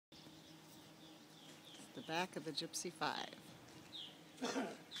the back of the Gypsy 5.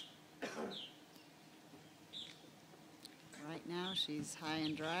 Right now she's high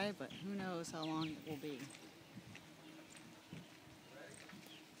and dry, but who knows how long it will be.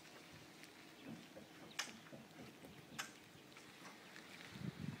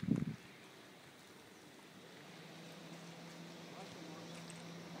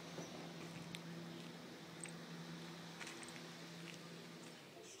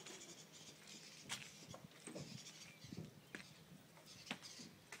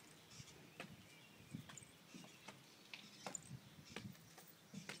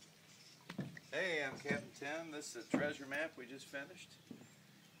 Hey, I'm Captain Tim. This is a treasure map we just finished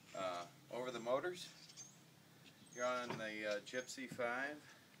over the motors. You're on the Gypsy 5.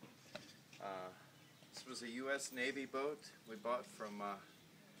 This was a U.S. Navy boat we bought from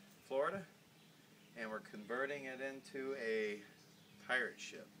Florida, and we're converting it into a pirate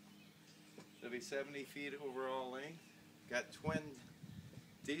ship. It'll be 70 feet overall length. Got twin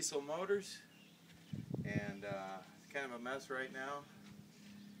diesel motors, and it's kind of a mess right now.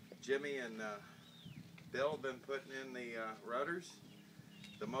 Jimmy and Bill have been putting in the rudders.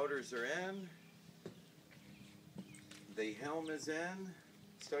 The motors are in. The helm is in.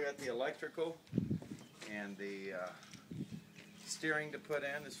 Still got the electrical and the steering to put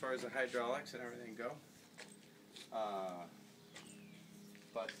in as far as the hydraulics and everything go.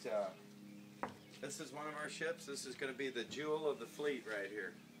 But this is one of our ships. This is going to be the jewel of the fleet right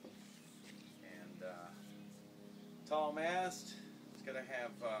here. And tall mast. It's going to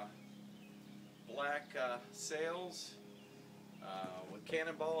have black sails with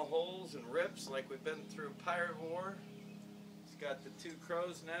cannonball holes and rips like we've been through Pirate War. It's got the two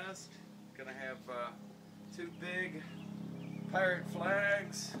crow's nest. It's going to have two big pirate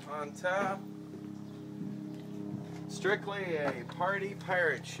flags on top. Strictly a party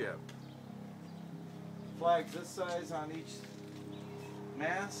pirate ship. Flags this size on each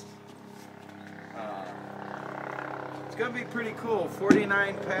mast. It's going to be pretty cool.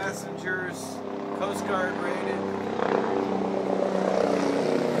 49 passengers, Coast Guard rated.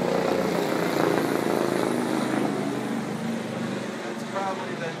 That's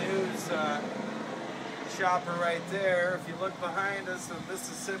probably the news shopper right there. If you look behind us, the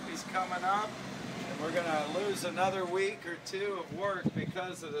Mississippi's coming up, and we're going to lose another week or two of work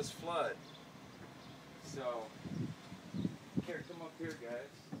because of this flood. So, here, come up here, guys.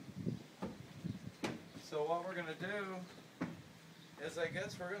 So what we're going to do is, I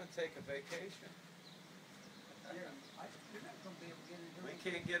guess we're going to take a vacation. We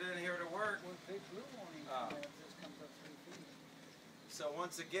can't get in here to work. So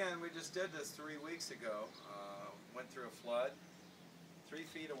once again, we just did this 3 weeks ago. Went through a flood. 3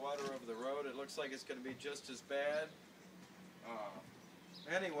 feet of water over the road. It looks like it's going to be just as bad.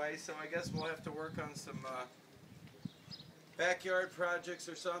 Anyway, so I guess we'll have to work on some backyard projects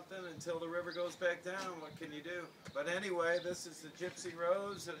or something until the river goes back down. What can you do? But anyway, this is the Gypsy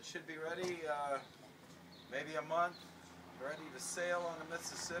Rose, and it should be ready maybe a month, ready to sail on the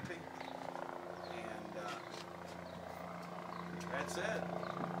Mississippi. And that's it.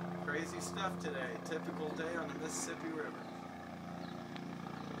 Crazy stuff today. Typical day on the Mississippi River.